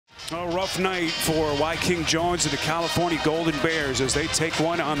A rough night for King Jones and the California Golden Bears as they take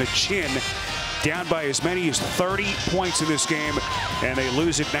one on the chin, down by as many as 30 points in this game, and they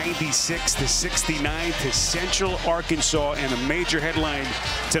lose it 96-69 to Central Arkansas. And the major headline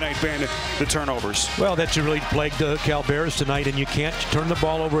tonight, Ben, the turnovers. Well, that should really plague the Cal Bears tonight, and you can't turn the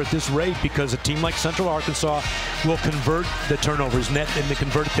ball over at this rate because a team like Central Arkansas will convert the turnovers net, and they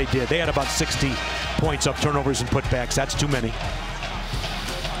converted. They did. They had about 60 points of turnovers and putbacks. That's too many.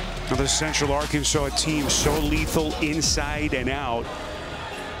 The Central Arkansas team so lethal inside and out,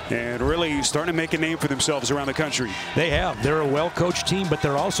 and really starting to make a name for themselves around the country. They have. They're a well-coached team, but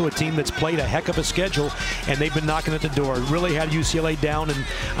they're also a team that's played a heck of a schedule, and they've been knocking at the door. Really had UCLA down and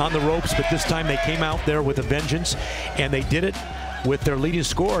on the ropes, but this time they came out there with a vengeance, and they did it with their leading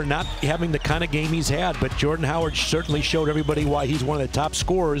scorer not having the kind of game he's had. But Jordan Howard certainly showed everybody why he's one of the top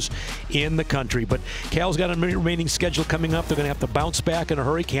scorers in the country. But Cal's got a remaining schedule coming up. They're going to have to bounce back in a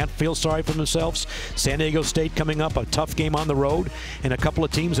hurry. Can't feel sorry for themselves. San Diego State coming up, a tough game on the road, and a couple of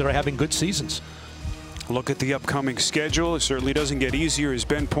teams that are having good seasons. Look at the upcoming schedule. It certainly doesn't get easier, as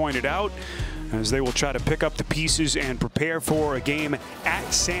Ben pointed out, as they will try to pick up the pieces and prepare for a game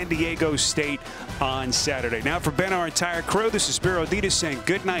at San Diego State on Saturday. Now for Ben, our entire crew, this is Spero, Dedes saying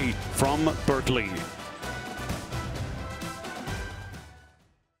good night from Berkeley.